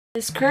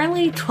It's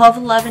currently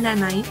 12:11 at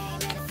night,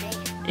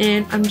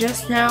 and I'm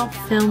just now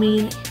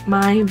filming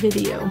my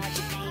video.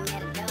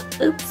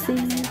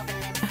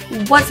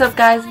 Oopsie. What's up,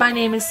 guys? My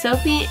name is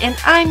Sophie, and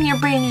I'm your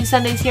brand new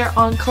Sundays here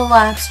on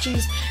Collapse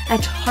Juice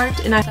at Heart.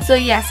 So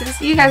yeah,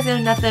 since you guys know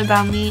nothing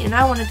about me, and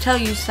I want to tell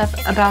you stuff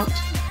about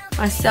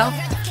myself,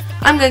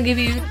 I'm gonna give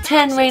you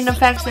 10 random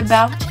facts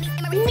about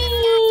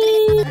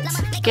me.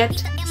 Let's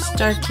get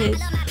started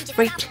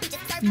right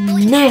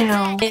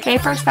now. Okay,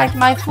 first fact,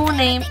 my full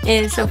name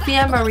is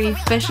Sophia Marie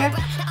Fisher.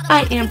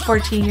 I am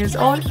 14 years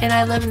old and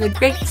I live in the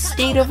great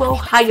state of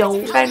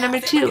Ohio. Fact number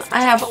 2, I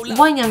have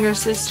one younger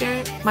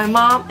sister. My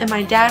mom and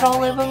my dad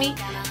all live with me,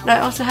 and I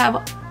also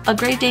have a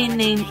Great Dane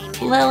named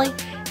Lily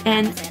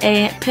and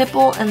a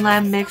Pitbull and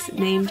Lab mix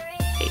named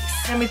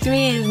Ace. Number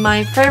 3 is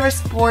my favorite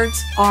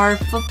sports are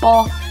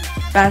football,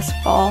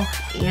 basketball,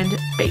 and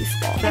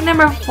baseball. And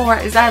number 4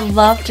 is I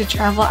love to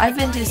travel. I've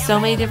been to so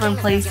many different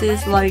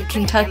places like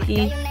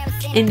Kentucky,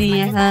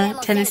 Indiana,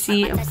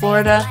 Tennessee, and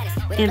Florida,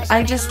 and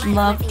I just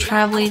love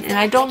traveling, and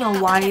I don't know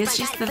why. It's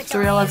just the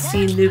thrill of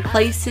seeing new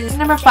places.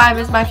 Number 5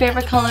 is my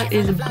favorite color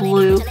is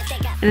blue,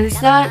 and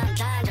it's not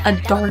a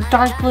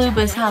dark blue,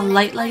 but it's not a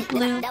light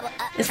blue.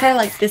 It's kind of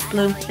like this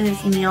blue, and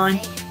it's neon.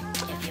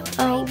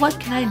 Oh, what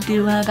can I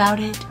do about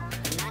it?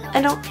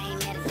 I don't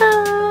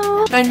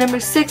know. My number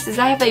 6 is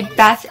I have a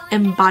Bath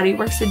and Body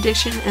Works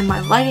addiction, and my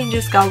lighting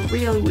just got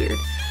really weird.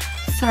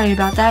 Sorry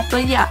about that,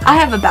 but yeah, I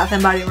have a Bath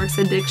and Body Works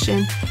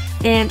addiction,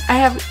 and I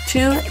have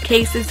 2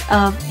 cases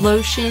of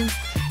lotions,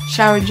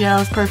 shower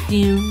gels,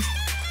 perfumes,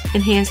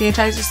 and hand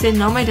sanitizer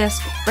sitting on my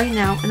desk right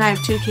now, and I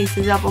have 2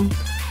 cases of them.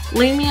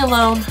 Leave me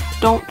alone,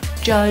 don't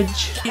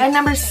judge. And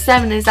number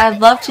 7 is I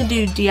love to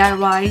do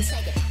DIYs.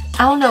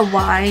 I don't know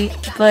why,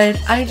 but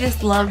I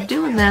just love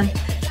doing them,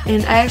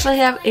 and I actually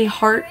have a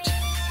heart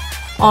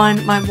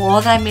on my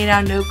wall that I made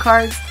out of note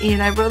cards,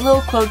 and I wrote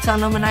little quotes on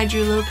them, and I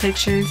drew little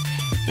pictures,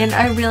 and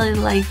I really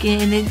like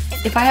it, and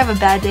if I have a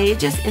bad day, it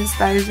just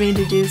inspires me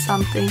to do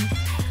something.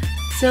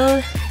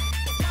 So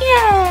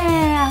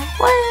yeah,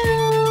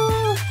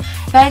 woo!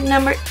 Fact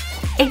number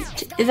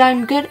 8 is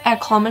I'm good at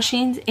claw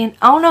machines, and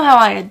I don't know how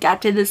I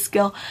adapted this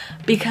skill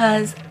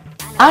because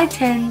I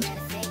tend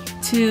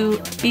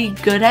to be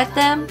good at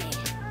them,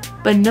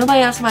 but nobody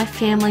else in my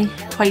family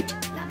quite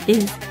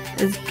is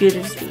as good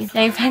as me.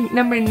 Okay, fact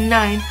number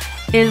 9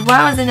 is when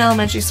I was in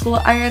elementary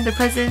school, I earned the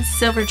President's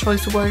Silver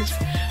Choice Awards,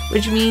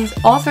 which means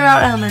all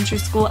throughout elementary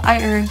school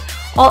I earned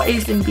all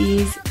A's and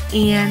B's,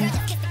 and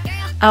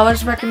I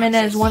was recommended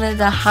as one of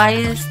the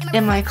highest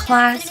in my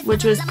class,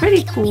 which was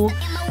pretty cool.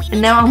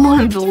 And now I'm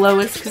one of the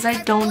lowest because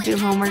I don't do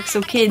homework.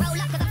 So kids,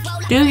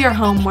 do your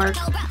homework.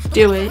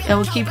 Do it. It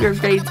will keep your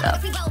grades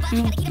up.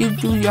 You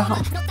do your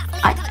homework.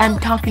 I'm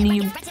talking to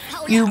you.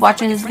 You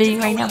watching this video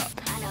right now.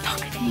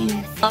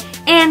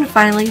 And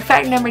finally,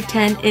 fact number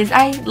 10 is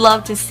I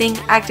love to sing,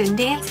 act, and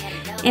dance,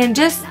 and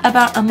just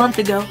about a month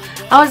ago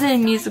I was in a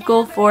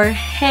musical for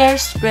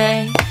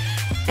Hairspray,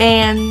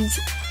 and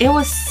it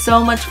was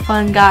so much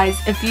fun, guys.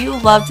 If you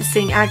love to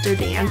sing, act, or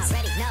dance,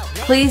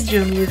 please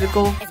do a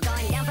musical,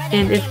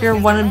 and if you're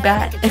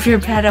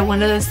bad at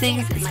one of those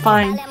things, it's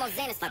fine.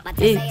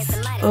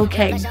 It's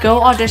okay.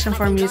 Go audition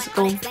for a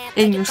musical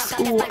in your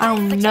school, I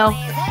don't know,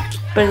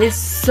 but it's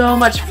so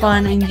much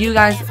fun and you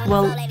guys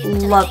will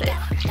love it.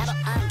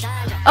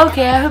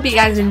 Okay, I hope you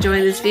guys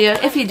enjoyed this video.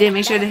 If you did,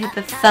 make sure to hit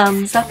the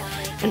thumbs up,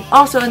 and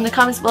also in the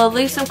comments below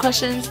leave some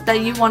questions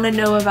that you want to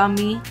know about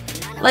me,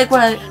 like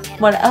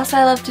what else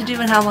I love to do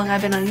and how long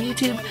I've been on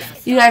YouTube.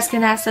 You guys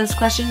can ask those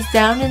questions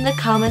down in the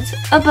comments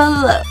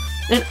below.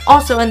 And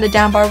also in the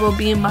down bar will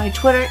be my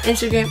Twitter,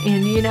 Instagram,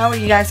 and where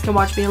you guys can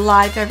watch me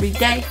live every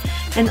day.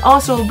 And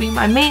also will be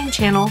my main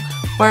channel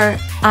where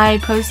I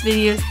post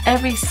videos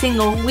every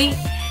single week.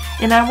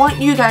 And I want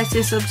you guys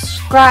to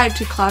subscribe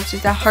to Collapse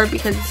Juice at Heart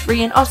because it's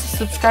free, and also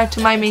subscribe to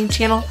my main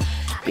channel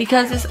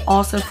because it's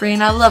also free,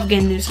 and I love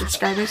getting new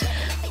subscribers.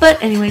 But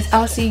anyways, I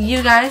will see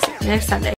you guys next Sunday.